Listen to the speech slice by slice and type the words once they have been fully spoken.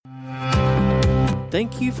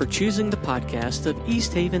Thank you for choosing the podcast of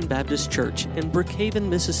East Haven Baptist Church in Brookhaven,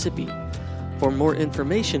 Mississippi. For more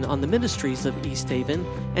information on the ministries of East Haven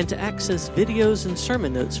and to access videos and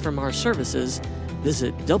sermon notes from our services,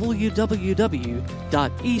 visit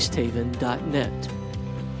www.easthaven.net.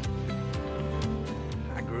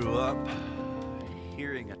 I grew up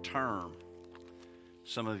hearing a term.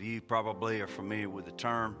 Some of you probably are familiar with the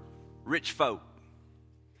term rich folk.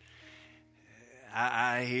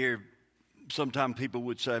 I hear sometimes people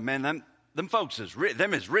would say, man, them folks is rich,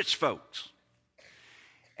 them is rich folks.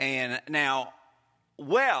 And now,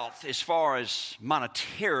 wealth, as far as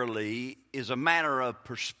monetarily, is a matter of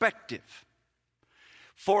perspective.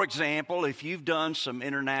 For example, if you've done some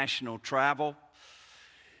international travel,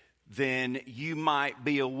 then you might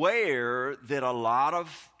be aware that a lot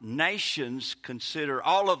of nations consider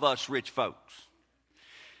all of us rich folks.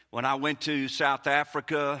 When I went to South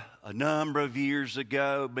Africa a number of years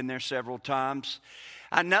ago, been there several times,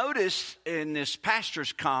 I noticed in this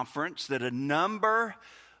pastors' conference that a number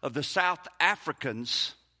of the South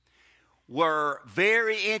Africans were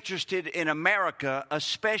very interested in America,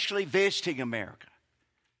 especially visiting America.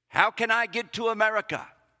 How can I get to America?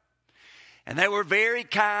 And they were very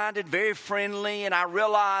kind and very friendly, and I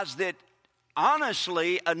realized that,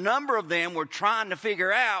 honestly, a number of them were trying to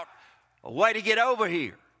figure out a way to get over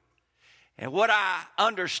here. And what I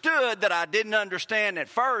understood that I didn't understand at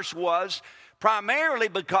first was primarily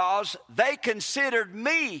because they considered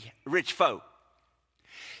me rich folk.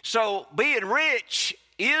 So being rich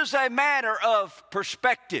is a matter of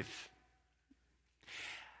perspective.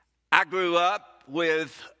 I grew up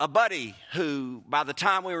with a buddy who, by the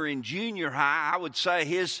time we were in junior high, I would say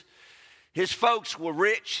his folks were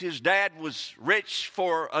rich. His dad was rich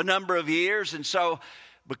for a number of years. And so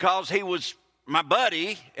because he was my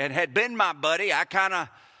buddy and had been my buddy, I kind of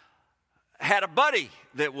had a buddy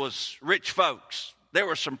that was rich folks. There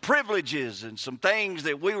were some privileges and some things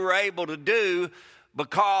that we were able to do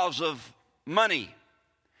because of money.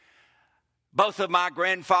 Both of my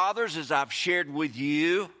grandfathers, as I've shared with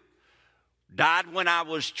you, died when I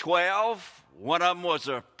was 12. One of them was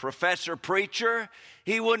a professor preacher.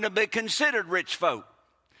 He wouldn't have been considered rich folk.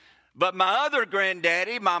 But my other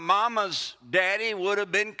granddaddy, my mama's daddy, would have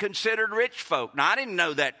been considered rich folk. Now, I didn't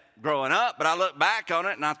know that growing up, but I look back on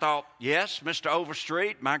it and I thought, yes, Mr.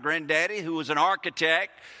 Overstreet, my granddaddy, who was an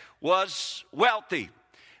architect, was wealthy.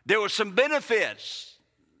 There were some benefits,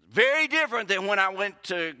 very different than when I went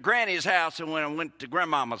to Granny's house and when I went to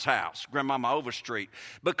Grandmama's house, Grandmama Overstreet,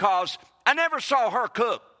 because I never saw her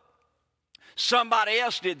cook. Somebody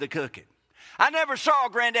else did the cooking. I never saw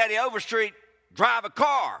Granddaddy Overstreet drive a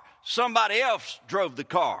car. Somebody else drove the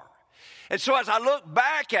car. And so as I look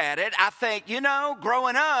back at it, I think,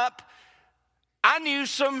 growing up, I knew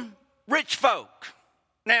some rich folk.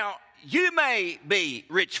 Now, you may be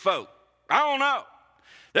rich folk. I don't know.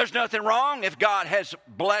 There's nothing wrong if God has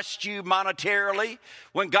blessed you monetarily.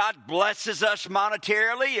 When God blesses us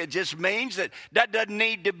monetarily, it just means that doesn't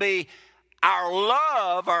need to be our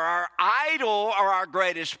love or our idol or our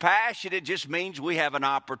greatest passion. It just means we have an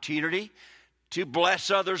opportunity to bless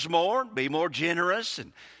others more, be more generous,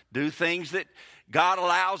 and do things that God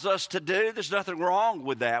allows us to do. There's nothing wrong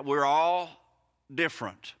with that. We're all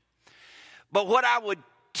different. But what I would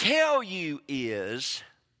tell you is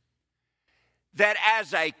that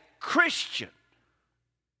as a Christian,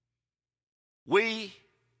 we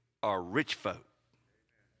are rich folk.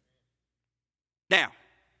 Now,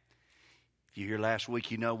 if you're here last week,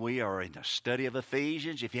 we are in the study of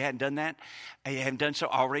Ephesians. If you hadn't done that, and you haven't done so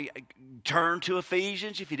already, turn to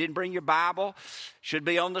Ephesians. If you didn't bring your Bible, should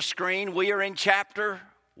be on the screen. We are in chapter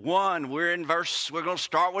 1. We're going to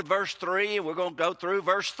start with verse 3, and we're going to go through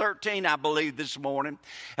verse 13, I believe, this morning.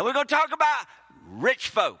 And we're going to talk about rich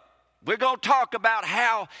folk. We're going to talk about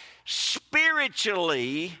how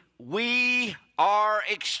spiritually we are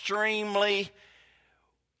extremely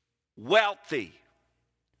wealthy.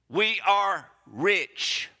 We are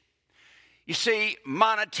rich. You see,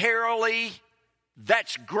 monetarily,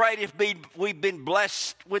 that's great if we've been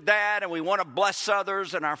blessed with that, and we want to bless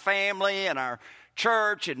others and our family and our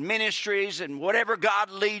church and ministries and whatever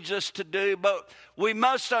God leads us to do. But we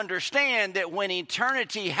must understand that when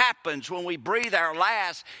eternity happens, when we breathe our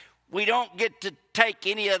last, we don't get to take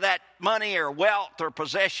any of that money or wealth or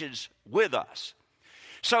possessions with us.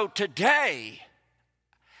 So today,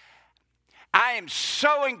 I am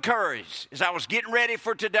so encouraged as I was getting ready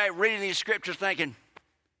for today, reading these scriptures, thinking,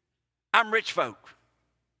 I'm rich folk.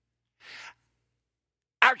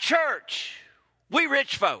 Our church, we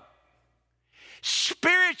rich folk.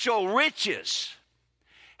 Spiritual riches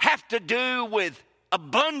have to do with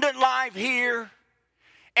abundant life here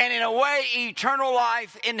and in a way, eternal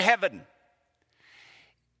life in heaven.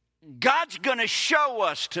 God's going to show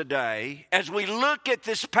us today, as we look at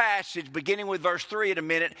this passage, beginning with verse 3 in a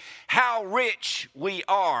minute, how rich we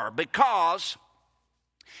are. Because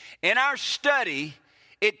in our study,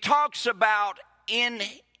 it talks about in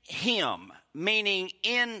Him, meaning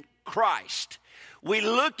in Christ. We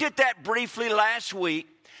looked at that briefly last week.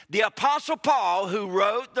 The Apostle Paul, who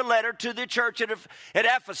wrote the letter to the church at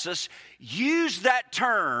Ephesus, used that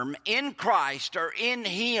term, in Christ or in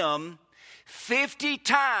Him, 50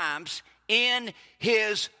 times in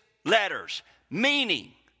his letters.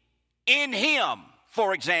 Meaning, in Him,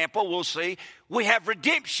 for example, we'll see, we have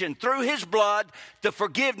redemption through His blood, the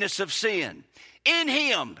forgiveness of sin. In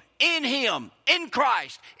Him, in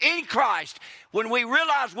Christ, in Christ. When we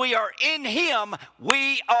realize we are in Him,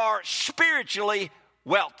 we are spiritually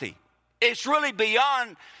wealthy. It's really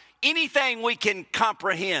beyond anything we can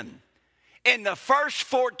comprehend. In the first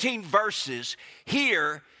 14 verses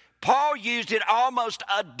here, Paul used it almost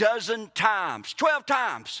a dozen times, 12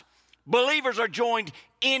 times. Believers are joined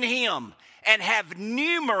in Him and have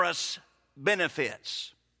numerous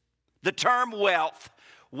benefits. The term wealth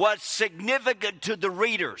was significant to the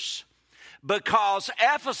readers because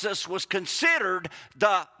Ephesus was considered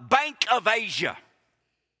the Bank of Asia.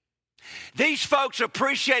 These folks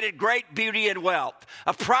appreciated great beauty and wealth.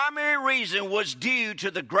 A primary reason was due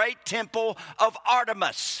to the great temple of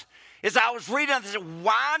Artemis. As I was reading, I said,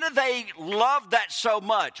 why do they love that so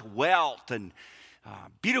much? Wealth and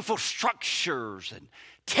beautiful structures and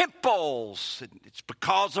temples. And it's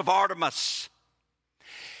because of Artemis.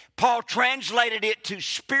 Paul translated it to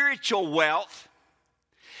spiritual wealth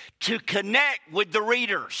to connect with the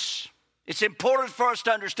readers. It's important for us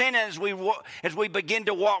to understand that as we begin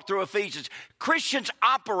to walk through Ephesians. Christians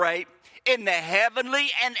operate in the heavenly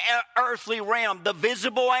and earthly realm, the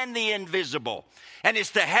visible and the invisible. And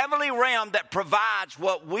it's the heavenly realm that provides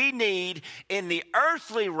what we need in the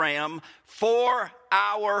earthly realm for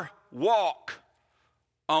our walk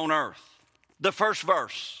on earth. The first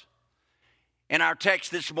verse in our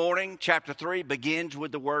text this morning, chapter 3, begins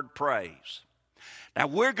with the word praise. Now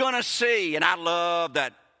we're going to see, and I love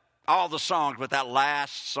that all the songs, but that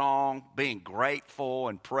last song, being grateful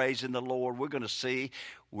and praising the Lord, we're going to see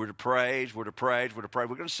we're to praise, we're to praise, we're to praise.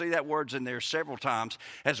 We're going to see that word's in there several times,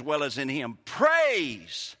 as well as in Him.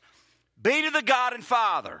 Praise be to the God and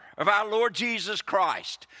Father of our Lord Jesus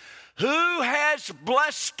Christ, who has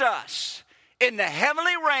blessed us in the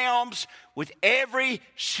heavenly realms with every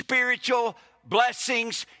spiritual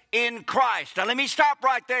blessings in Christ. Now let me stop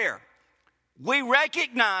right there. We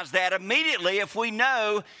recognize that immediately if we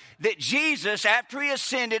know that Jesus, after He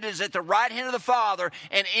ascended, is at the right hand of the Father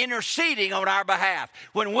and interceding on our behalf.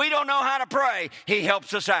 When we don't know how to pray, He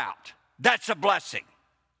helps us out. That's a blessing.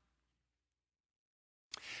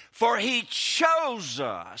 For He chose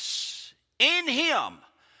us in Him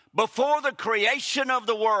before the creation of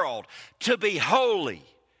the world to be holy,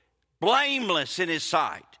 blameless in His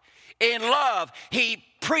sight. In love, He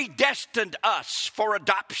predestined us for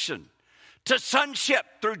adoption to sonship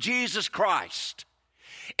through Jesus Christ,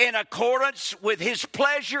 in accordance with His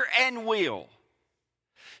pleasure and will.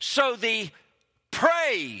 So the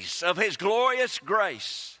praise of His glorious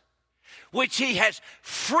grace, which He has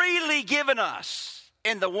freely given us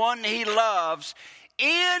in the one He loves,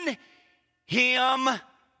 in Him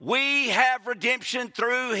we have redemption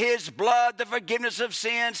through His blood, the forgiveness of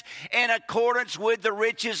sins, in accordance with the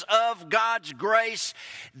riches of God's grace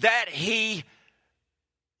that He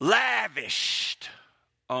lavished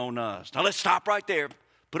on us. Now let's stop right there.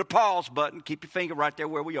 Put a pause button. Keep your finger right there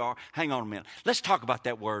where we are. Hang on a minute. Let's talk about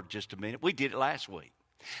that word just a minute. We did it last week.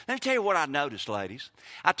 Let me tell you what I noticed, ladies.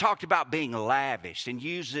 I talked about being lavish and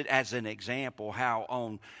used it as an example how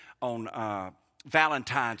on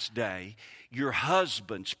Valentine's Day, your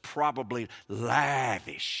husbands probably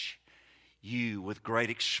lavish you with great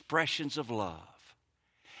expressions of love.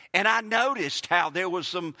 And I noticed how there was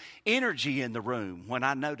some energy in the room when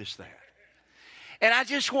I noticed that. And I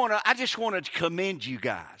just want to commend you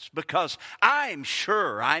guys, because I'm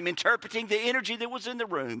sure I'm interpreting the energy that was in the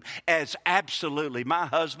room as absolutely my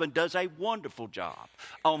husband does a wonderful job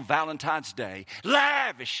on Valentine's Day,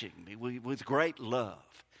 lavishing me with great love.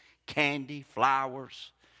 Candy,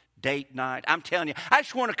 flowers, date night. I'm telling you, I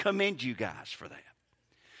just want to commend you guys for that.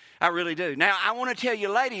 I really do. Now, I want to tell you,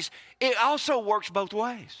 ladies, it also works both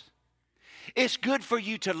ways. It's good for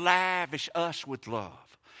you to lavish us with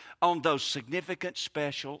love on those significant,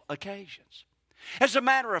 special occasions. As a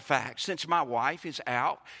matter of fact, since my wife is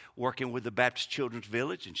out working with the Baptist Children's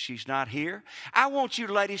Village and she's not here, I want you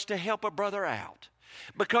ladies to help a brother out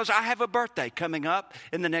because I have a birthday coming up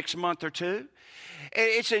in the next month or two.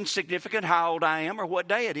 It's insignificant how old I am or what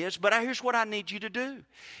day it is, but here's what I need you to do.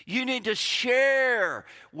 You need to share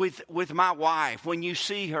with my wife when you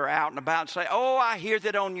see her out and about and say, oh, I hear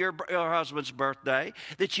that on your husband's birthday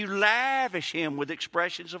that you lavish him with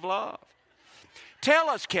expressions of love. Tell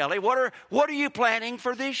us, Kelly, what are you planning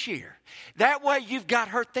for this year? That way you've got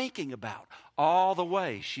her thinking about all the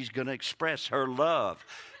ways she's going to express her love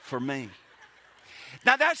for me.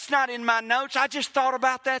 Now, that's not in my notes. I just thought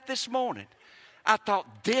about that this morning. I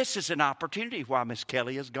thought this is an opportunity while Miss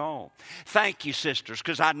Kelly is gone. Thank you, sisters,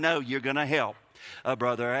 because I know you're going to help a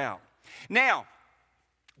brother out. Now,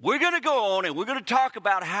 we're going to go on and we're going to talk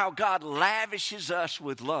about how God lavishes us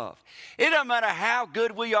with love. It doesn't matter how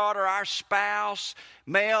good we are to our spouse,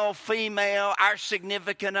 male, female, our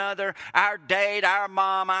significant other, our date, our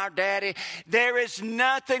mom, our daddy. There is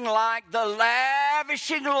nothing like the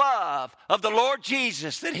lavishing love of the Lord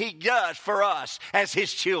Jesus that he does for us as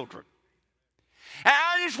his children. And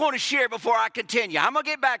I just want to share before I continue. I'm going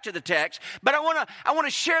to get back to the text, but I want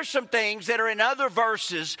to share some things that are in other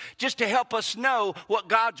verses just to help us know what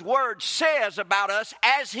God's word says about us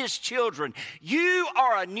as his children. You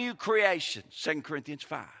are a new creation, 2 Corinthians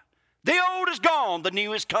 5. The old is gone, the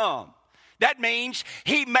new is come. That means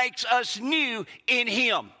he makes us new in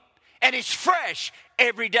him. And it's fresh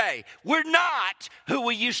every day. We're not who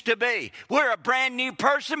we used to be. We're a brand new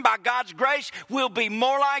person by God's grace. We'll be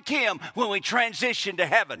more like him when we transition to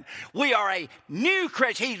heaven. We are a new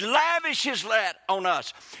creation. He lavishes that on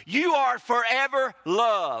us. You are forever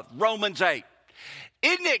loved, Romans 8.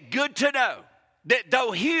 Isn't it good to know that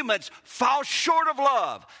though humans fall short of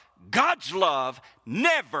love, God's love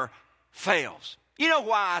never fails? You know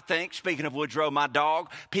why I think, speaking of Woodrow, my dog,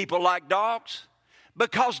 people like dogs?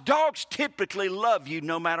 Because dogs typically love you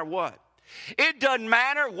no matter what. It doesn't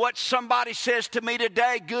matter what somebody says to me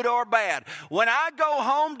today, good or bad. When I go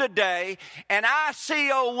home today and I see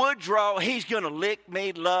old Woodrow, he's going to lick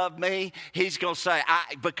me, love me. He's going to say,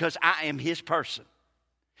 because I am his person.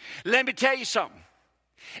 Let me tell you something.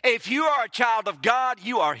 If you are a child of God,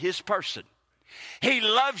 you are his person. He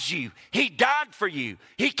loves you. He died for you.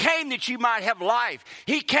 He came that you might have life.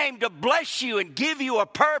 He came to bless you and give you a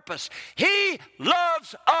purpose. He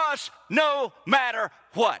loves us no matter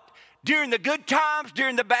what. During the good times,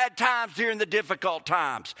 during the bad times, during the difficult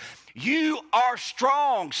times. You are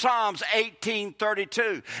strong, Psalms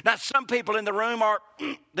 18:32. Now, some people in the room are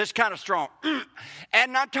this kind of strong. And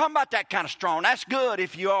I'm not talking about that kind of strong. That's good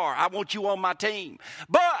if you are. I want you on my team.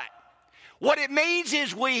 But what it means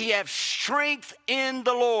is we have strength in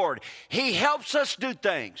the Lord. He helps us do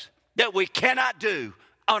things that we cannot do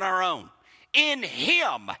on our own. In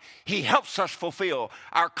him, he helps us fulfill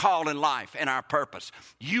our call in life and our purpose.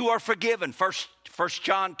 You are forgiven. 1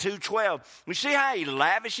 John 2:12. We see how he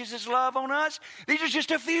lavishes his love on us? These are just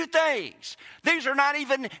a few things. These are not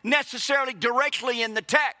even necessarily directly in the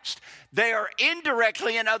text. They are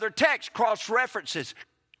indirectly in other texts, cross-references.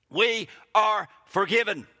 We are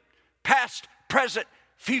forgiven. Past, present,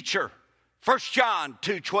 future. 1 John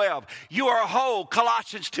 2:12. You are whole.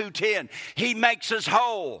 Colossians 2:10. He makes us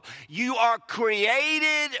whole. You are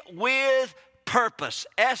created with purpose.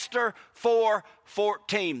 Esther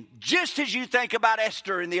 4:14. Just as you think about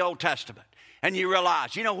Esther in the Old Testament and you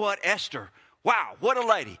realize, you know what, Esther, wow, what a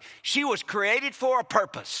lady. She was created for a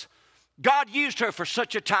purpose. God used her for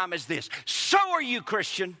such a time as this. So are you,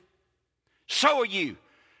 Christian. So are you.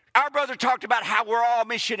 Our brother talked about how we're all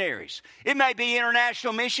missionaries. It may be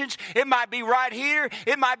international missions. It might be right here.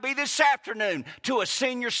 It might be this afternoon to a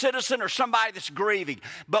senior citizen or somebody that's grieving.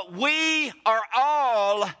 But we are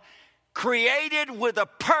all created with a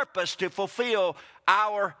purpose to fulfill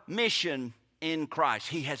our mission in Christ.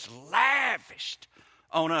 He has lavished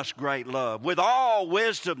on us great love. With all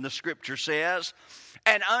wisdom, the scripture says,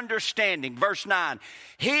 and understanding. Verse 9,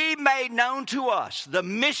 he made known to us the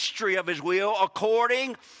mystery of his will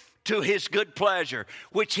according to his good pleasure,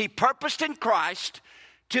 which he purposed in Christ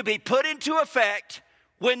to be put into effect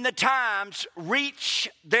when the times reach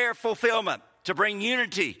their fulfillment, to bring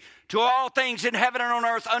unity to all things in heaven and on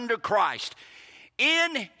earth under Christ.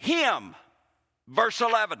 In him, verse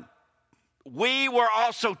 11, we were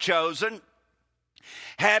also chosen,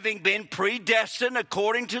 having been predestined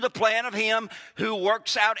according to the plan of him who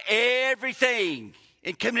works out everything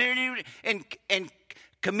in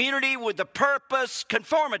community with the purpose,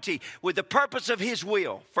 conformity with the purpose of his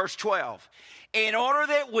will. Verse 12, in order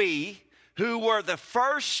that we who were the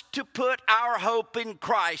first to put our hope in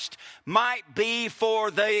Christ might be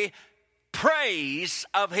for the praise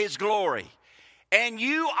of his glory. And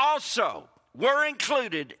you also were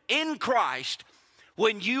included in Christ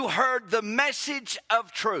when you heard the message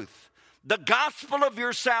of truth, the gospel of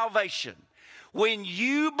your salvation, when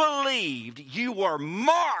you believed, you were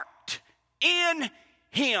marked in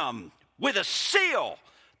Him with a seal,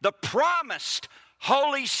 the promised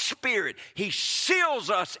Holy Spirit. He seals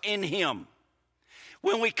us in Him.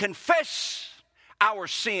 When we confess our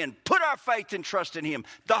sin, put our faith and trust in Him,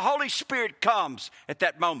 the Holy Spirit comes at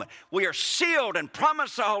that moment. We are sealed and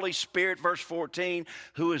promised the Holy Spirit, verse 14,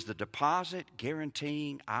 who is the deposit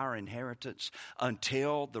guaranteeing our inheritance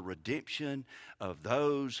until the redemption of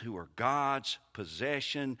those who are God's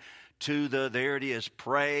possession to the, there it is,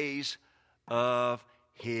 praise of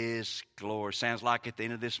His glory. Sounds like at the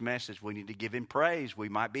end of this message we need to give Him praise. We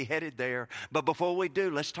might be headed there. But before we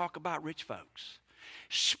do, let's talk about rich folks.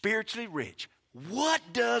 Spiritually rich. What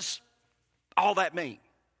does all that mean?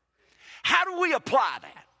 How do we apply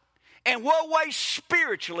that? And what way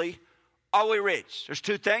spiritually are we rich? There's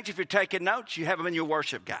two things. If you're taking notes, you have them in your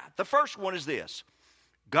worship guide. The first one is this: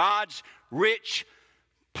 God's rich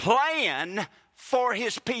plan for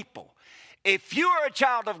His people. If you are a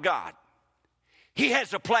child of God, He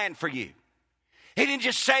has a plan for you. He didn't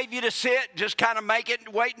just save you to sit, just kind of make it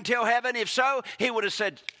and wait until heaven. If so, He would have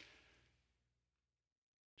said,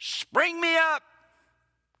 spring me up,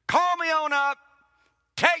 call me on up,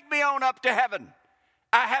 take me on up to heaven.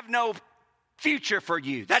 I have no future for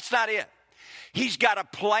you. That's not it. He's got a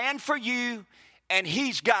plan for you, and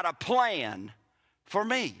He's got a plan for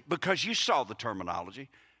me, because you saw the terminology: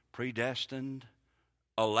 predestined,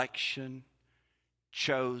 election,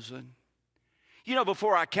 chosen. You know,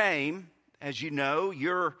 before I came, as you know,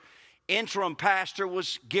 your interim pastor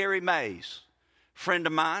was Gary Mays, friend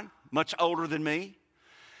of mine, much older than me.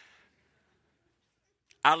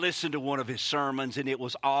 I listened to one of his sermons, and it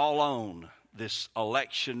was all on this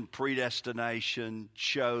election, predestination,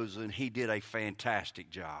 chosen. He did a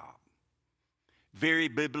fantastic job. Very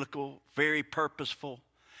biblical, very purposeful.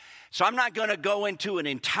 So I'm not going to go into an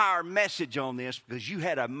entire message on this, because you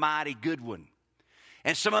had a mighty good one.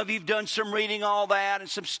 And some of you have done some reading all that and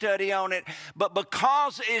some study on it. But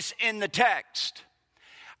because it's in the text,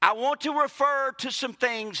 I want to refer to some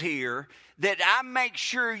things here that I make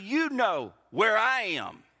sure you know where I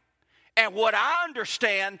am and what I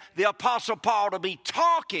understand the Apostle Paul to be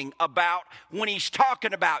talking about when he's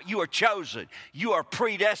talking about you are chosen, you are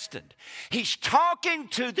predestined. He's talking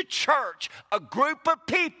to the church, a group of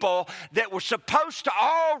people that were supposed to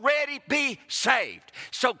already be saved.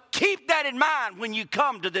 So keep that in mind when you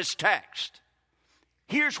come to this text.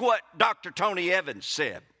 Here's what Dr. Tony Evans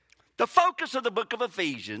said. The focus of the book of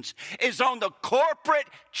Ephesians is on the corporate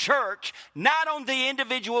church, not on the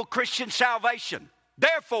individual Christian salvation.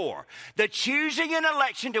 Therefore, the choosing and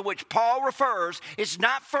election to which Paul refers is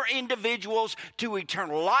not for individuals to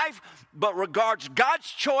eternal life, but regards God's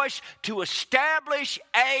choice to establish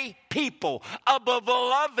a people, a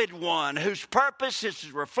beloved one, whose purpose is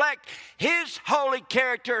to reflect His holy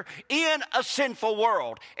character in a sinful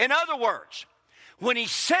world. In other words, when he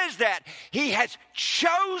says that, He has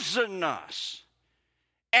chosen us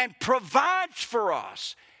and provides for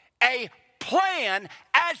us a plan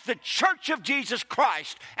as the church of Jesus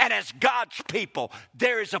Christ and as God's people.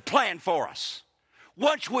 There is a plan for us.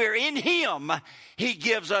 Once we're in Him, He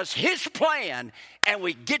gives us His plan, and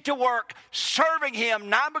we get to work serving Him,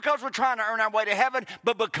 not because we're trying to earn our way to heaven,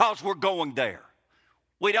 but because we're going there.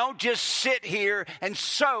 We don't just sit here and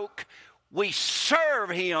soak. We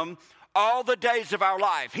serve Him all the days of our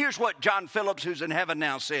life. Here's what John Phillips, who's in heaven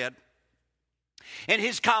now, said in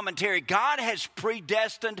his commentary: God has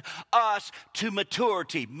predestined us to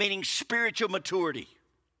maturity, meaning spiritual maturity.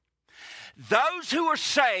 Those who are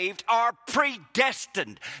saved are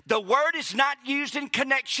predestined. The word is not used in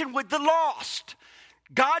connection with the lost.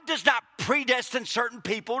 God does not predestine certain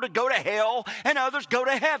people to go to hell and others go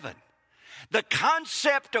to heaven. The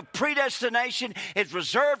concept of predestination is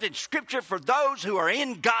reserved in Scripture for those who are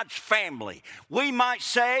in God's family. We might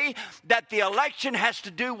say that the election has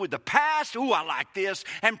to do with the past. Ooh, I like this.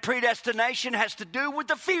 And predestination has to do with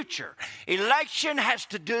the future. Election has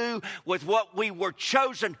to do with what we were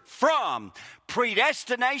chosen from.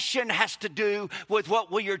 Predestination has to do with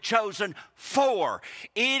what we are chosen for.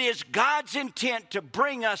 It is God's intent to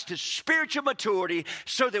bring us to spiritual maturity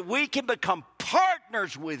so that we can become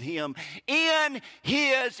partners with Him in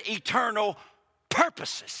His eternal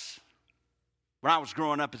purposes. When I was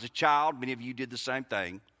growing up as a child, many of you did the same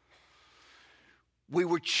thing. We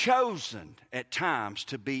were chosen at times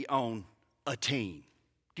to be on a team.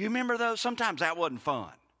 Do you remember those? Sometimes that wasn't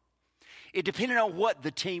fun. It depended on what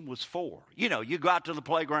the team was for. You know, you go out to the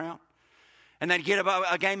playground and then get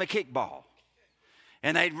a game of kickball.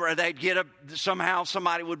 And they'd get somehow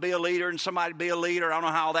somebody would be a leader and somebody would be a leader. I don't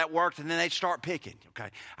know how all that worked. And then they'd start picking. Okay,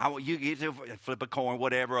 you get to flip a coin,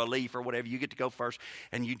 whatever, a leaf or whatever. You get to go first,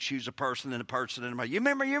 and you choose a person and a person and a person. You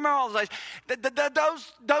remember all those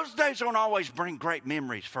days. Those days don't always bring great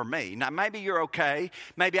memories for me. Now, maybe you're okay.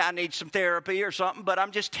 Maybe I need some therapy or something. But I'm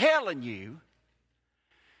just telling you,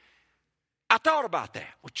 I thought about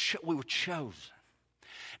that. We were chosen.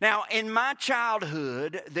 Now, in my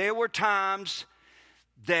childhood, there were times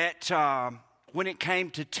that when it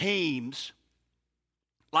came to teams,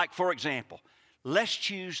 like for example, let's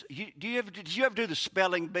choose. Did you ever do the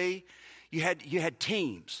spelling bee? You had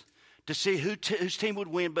teams to see whose team would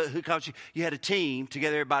win, but because you had a team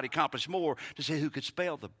together, everybody accomplished more to see who could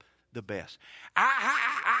spell the best.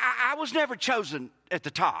 I was never chosen at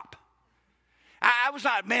the top. I was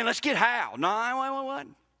like, man, let's get Hal. No, I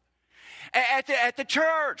wasn't. At the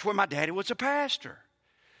church where my daddy was a pastor.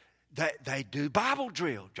 They do Bible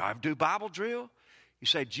drill. Do I ever do Bible drill? You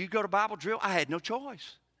say, did you go to Bible drill? I had no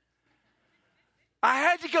choice. I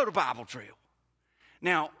had to go to Bible drill.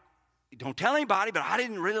 Now, don't tell anybody, but I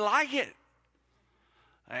didn't really like it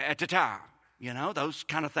at the time. You know, those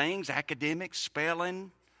kind of things, academics,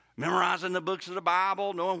 spelling, memorizing the books of the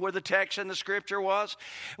Bible, knowing where the text in the scripture was.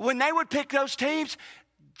 When they would pick those teams,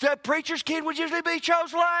 the preacher's kid would usually be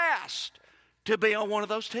chose last to be on one of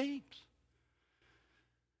those teams.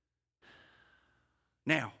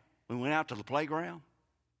 Now, we went out to the playground,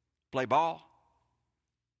 play ball.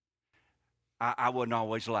 I wasn't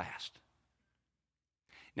always last.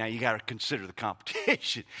 Now, you got to consider the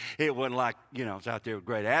competition. It wasn't like, I was out there with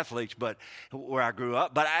great athletes, but where I grew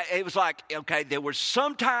up. But it was like, okay, there were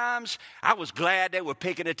sometimes I was glad they were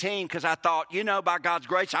picking a team because I thought, by God's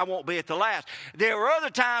grace, I won't be at the last. There were other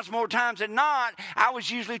times, more times than not, I was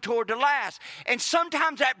usually toward the last. And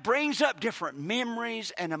sometimes that brings up different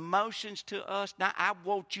memories and emotions to us. Now, I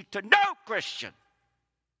want you to know, Christian,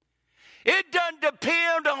 it doesn't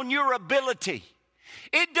depend on your ability.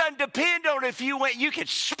 It doesn't depend on if you can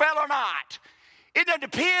spell or not. It doesn't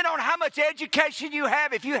depend on how much education you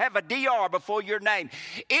have if you have a DR before your name.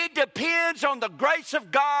 It depends on the grace of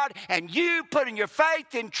God and you putting your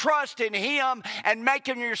faith and trust in Him and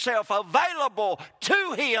making yourself available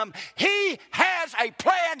to Him. He has a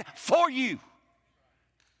plan for you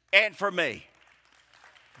and for me.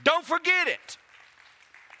 Don't forget it.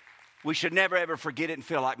 We should never, ever forget it and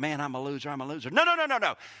feel like, man, I'm a loser.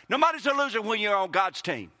 No. Nobody's a loser when you're on God's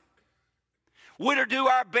team. We're to do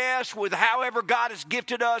our best with however God has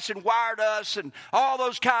gifted us and wired us and all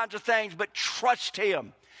those kinds of things, but trust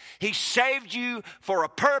Him. He saved you for a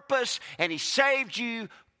purpose, and He saved you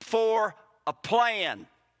for a plan.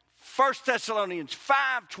 1 Thessalonians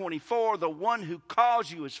 5:24, the one who calls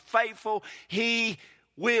you is faithful. He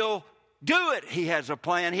will do it. He has a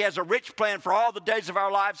plan. He has a rich plan for all the days of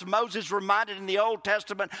our lives. Moses reminded in the Old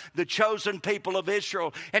Testament the chosen people of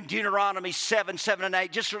Israel. And Deuteronomy 7, 7 and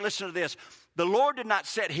 8. Just listen to this. The Lord did not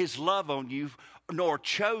set His love on you, nor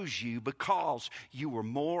chose you because you were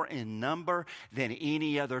more in number than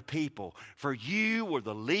any other people. For you were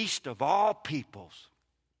the least of all peoples.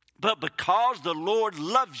 But because the Lord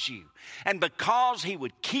loves you, and because He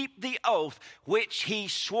would keep the oath which He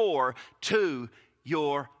swore to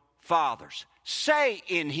your fathers. Say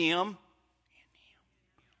in Him.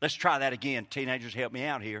 Let's try that again. Teenagers, help me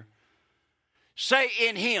out here. Say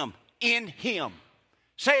in Him. In Him.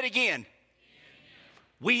 Say it again.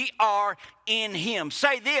 We are in Him.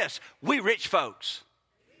 Say this. We rich folks.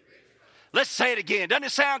 Let's say it again. Doesn't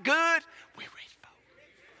it sound good? We rich folks.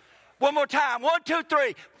 One more time. 1, 2,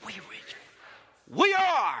 3. We rich.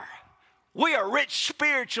 We are rich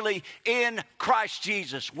spiritually in Christ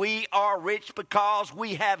Jesus. We are rich because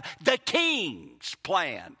we have the King's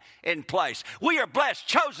plan in place. We are blessed,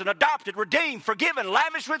 chosen, adopted, redeemed, forgiven,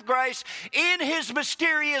 lavished with grace, in His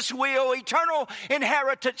mysterious will, eternal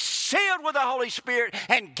inheritance, sealed with the Holy Spirit,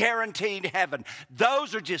 and guaranteed heaven.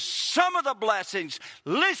 Those are just some of the blessings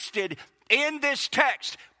listed in this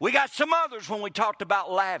text. We got some others when we talked about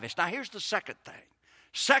lavish. Now here's the second thing.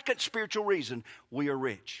 Second spiritual reason we are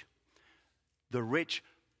rich. The rich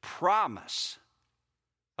promise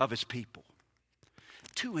of His people.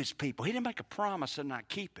 To His people. He didn't make a promise and not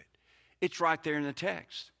keep it. It's right there in the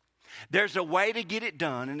text. There's a way to get it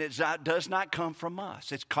done, and it does not come from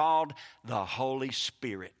us. It's called the Holy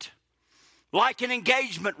Spirit. Like an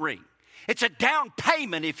engagement ring. It's a down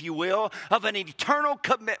payment, if you will, of an eternal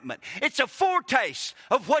commitment. It's a foretaste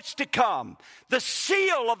of what's to come. The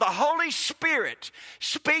seal of the Holy Spirit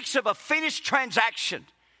speaks of a finished transaction.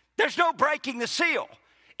 There's no breaking the seal.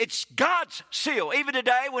 It's God's seal. Even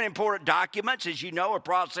today, when important documents, as you know, are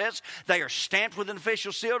processed, they are stamped with an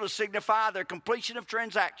official seal to signify their completion of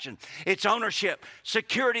transaction. It's ownership,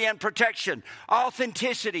 security, and protection,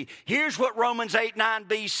 authenticity. Here's what Romans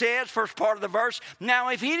 8:9b says, first part of the verse. Now,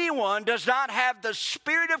 if anyone does not have the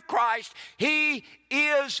Spirit of Christ, he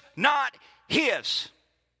is not his.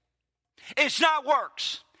 It's not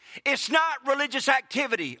works. It's not religious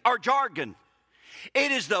activity or jargon.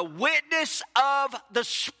 It is the witness of the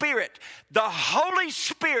Spirit. The Holy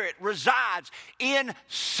Spirit resides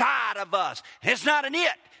inside of us. It's not an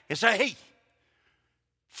it, it's a he.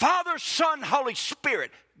 Father, Son, Holy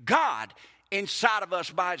Spirit, God inside of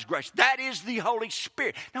us by His grace. That is the Holy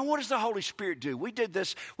Spirit. Now, what does the Holy Spirit do? We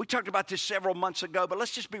talked about this several months ago, but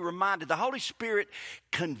let's just be reminded. The Holy Spirit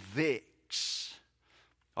convicts.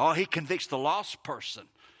 Oh, He convicts the lost person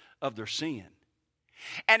of their sin.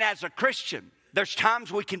 And as a Christian, there's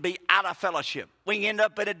times we can be out of fellowship. We can end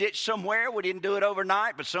up in a ditch somewhere. We didn't do it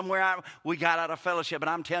overnight, but somewhere we got out of fellowship. And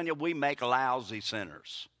I'm telling you, we make lousy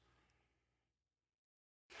sinners.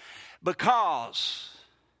 Because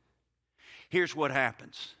here's what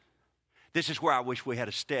happens. This is where I wish we had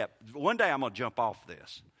a step. One day I'm going to jump off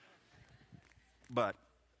this. But,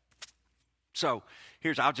 so,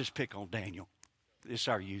 I'll just pick on Daniel. This is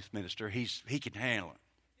our youth minister. He can handle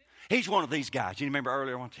it. He's one of these guys. You remember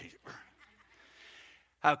earlier?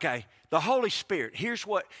 Okay, the Holy Spirit. Here's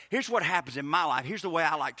what happens in my life. Here's the way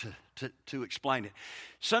I like to explain it.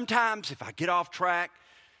 Sometimes if I get off track,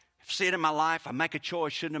 see it in my life, I make a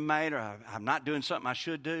choice I shouldn't have made, or I'm not doing something I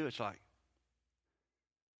should do, it's like,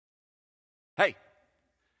 hey,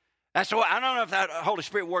 that's the way. I don't know if that Holy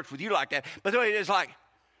Spirit works with you like that, but the way it is like,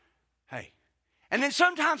 hey. And then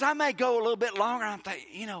sometimes I may go a little bit longer, and I'm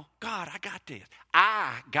thinking, God, I got this.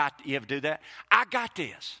 You ever do that? I got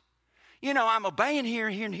this. I'm obeying here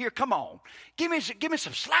and here. Come on. Give me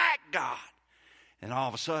some slack, God. And all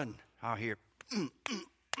of a sudden, I'll hear,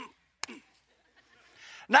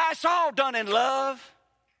 Now, it's all done in love.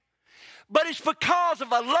 But it's because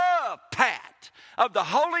of a love pat of the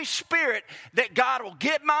Holy Spirit that God will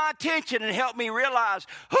get my attention and help me realize,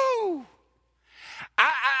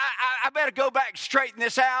 I better go back and straighten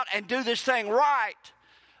this out and do this thing right.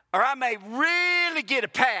 Or I may really get a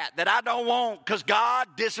pat that I don't want, because God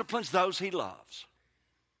disciplines those He loves.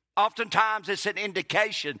 Oftentimes it's an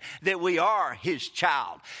indication that we are His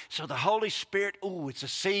child. So the Holy Spirit, it's a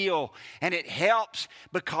seal. And it helps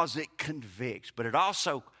because it convicts. But it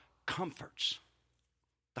also comforts.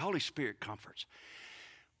 The Holy Spirit comforts.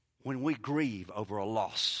 When we grieve over a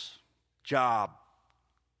loss, job,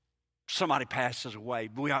 somebody passes away,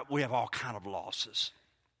 we have all kind of losses.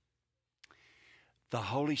 The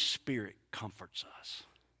Holy Spirit comforts us.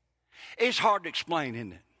 It's hard to explain,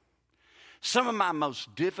 isn't it? Some of my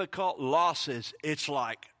most difficult losses, it's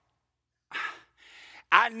like,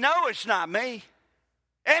 I know it's not me,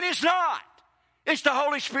 and it's not. It's the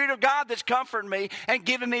Holy Spirit of God that's comforting me and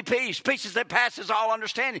giving me peace. Peace that passes all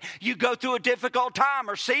understanding. You go through a difficult time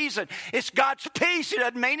or season. It's God's peace. It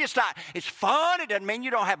doesn't mean it's not. It's fun. It doesn't mean you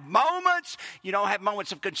don't have moments. You don't have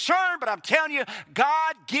moments of concern. But I'm telling you,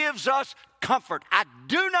 God gives us comfort. I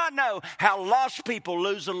do not know how lost people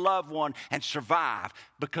lose a loved one and survive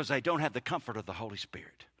because they don't have the comfort of the Holy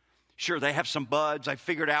Spirit. Sure, they have some buds. They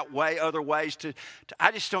figured out other ways to.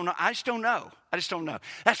 I just don't know. I just don't know.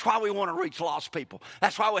 That's why we want to reach lost people.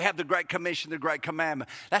 That's why we have the Great Commission, the Great Commandment.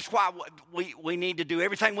 That's why we need to do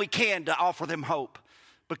everything we can to offer them hope.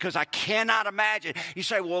 Because I cannot imagine. You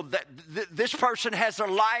say, well, this person has their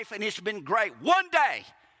life and it's been great. One day,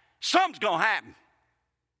 something's going to happen.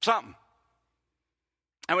 Something.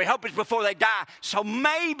 And we hope it's before they die. So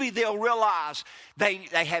maybe they'll realize they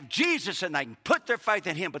have Jesus and they can put their faith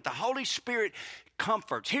in Him. But the Holy Spirit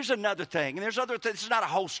comforts. Here's another thing. And there's other things. This is not a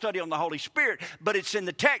whole study on the Holy Spirit, but it's in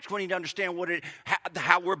the text. We need to understand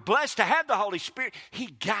how we're blessed to have the Holy Spirit. He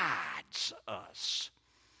guides us.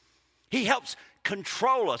 He helps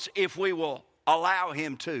control us if we will allow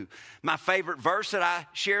Him to. My favorite verse that I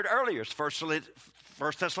shared earlier is 1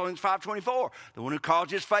 Thessalonians 5:24. The one who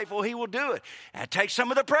calls is faithful, He will do it. And take some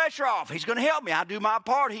of the pressure off. He's going to help me. I do my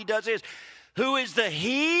part. He does His. Who is the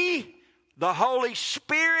He? The Holy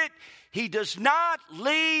Spirit. He does not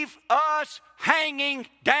leave us hanging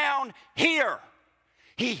down here.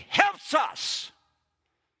 He helps us.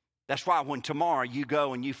 That's why when tomorrow you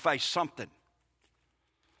go and you face something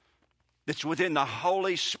that's within the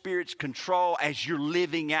Holy Spirit's control as you're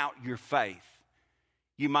living out your faith.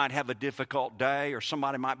 You might have a difficult day, or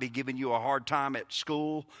somebody might be giving you a hard time at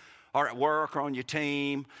school or at work or on your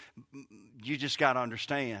team. You just got to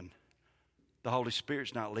understand the Holy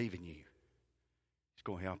Spirit's not leaving you. He's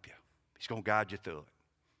going to help you. He's going to guide you through it.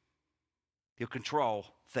 He'll control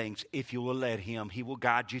things if you will let Him. He will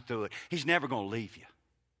guide you through it. He's never going to leave you.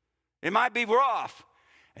 It might be rough,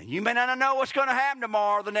 and you may not know what's going to happen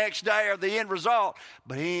tomorrow, the next day, or the end result,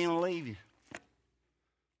 but He ain't going to leave you.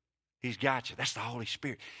 He's got you. That's the Holy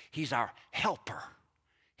Spirit. He's our helper.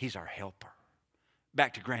 He's our helper.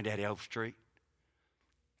 Back to Granddaddy Overstreet.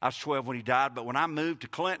 I was 12 when he died, but when I moved to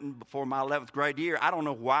Clinton before my 11th grade year, I don't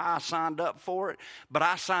know why I signed up for it, but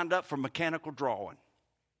I signed up for mechanical drawing.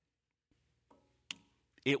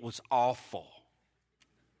 It was awful.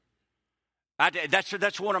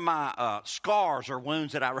 That's one of my scars or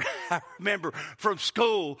wounds that I remember from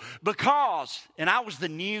school because, and I was the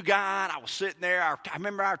new guy, and I was sitting there. I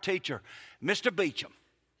remember our teacher, Mr. Beecham.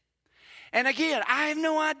 And again, I have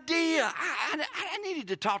no idea. I needed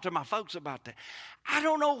to talk to my folks about that. I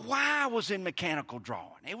don't know why I was in mechanical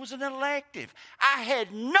drawing. It was an elective. I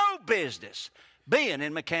had no business being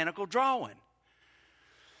in mechanical drawing.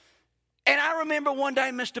 And I remember one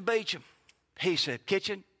day, Mr. Beecham, he said,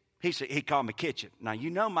 Kitchen. He called me Kitchen. Now,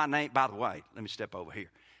 you know my name. By the way, let me step over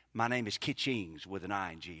here. My name is Kitchings with an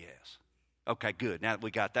I-N-G-S. Okay, good. Now that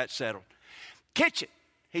we got that settled. Kitchen.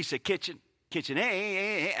 He said, Kitchen.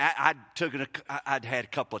 Hey. I'd had a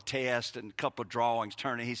couple of tests and a couple of drawings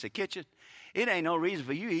turning. He said, Kitchen, it ain't no reason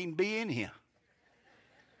for you to even be in here.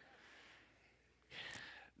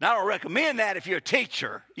 Now, I don't recommend that if you're a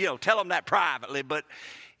teacher. Tell them that privately. But,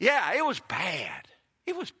 yeah, it was bad.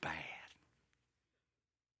 It was bad.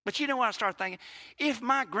 But you know what I started thinking? If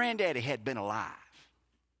my granddaddy had been alive,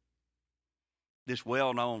 this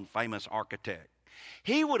well-known famous architect,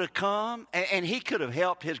 he would have come and he could have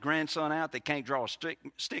helped his grandson out that can't draw a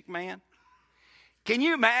stick man. Can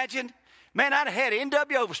you imagine? Man, I'd have had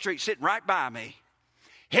N.W. Overstreet sitting right by me,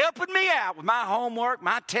 helping me out with my homework,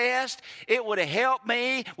 my test. It would have helped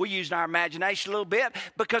me. We're using our imagination a little bit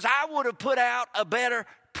because I would have put out a better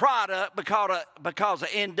product because of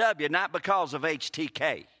N.W., not because of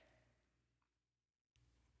HTK.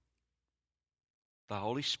 The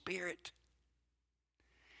Holy Spirit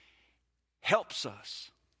helps us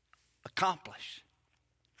accomplish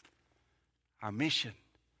our mission,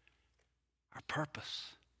 our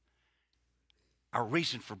purpose, our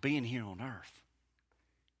reason for being here on earth.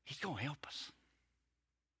 He's going to help us.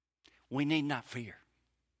 We need not fear.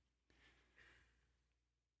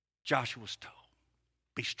 Joshua was told,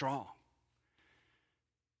 be strong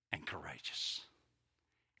and courageous.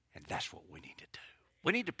 And that's what we need to do.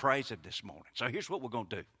 We need to praise Him this morning. So here's what we're going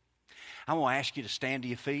to do. I'm going to ask you to stand to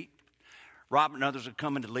your feet. Robert and others are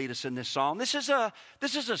coming to lead us in this song. This is a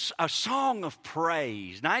song of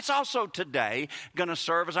praise. Now, it's also today going to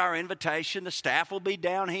serve as our invitation. The staff will be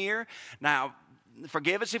down here. Now,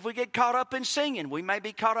 forgive us if we get caught up in singing. We may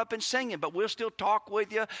be caught up in singing, but we'll still talk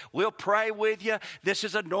with you. We'll pray with you. This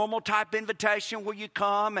is a normal type invitation where you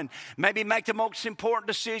come and maybe make the most important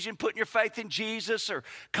decision, putting your faith in Jesus or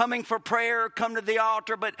coming for prayer or come to the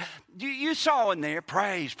altar. But you saw in there,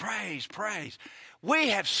 praise, praise, praise. We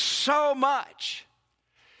have so much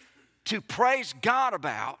to praise God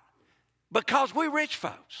about because we're rich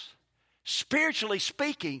folks. Spiritually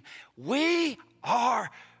speaking, we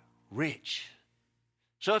are rich.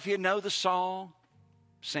 So if you know the song,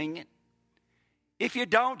 sing it. If you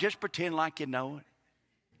don't, just pretend like you know it.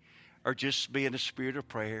 Or just be in a spirit of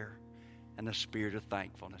prayer and a spirit of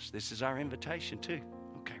thankfulness. This is our invitation too.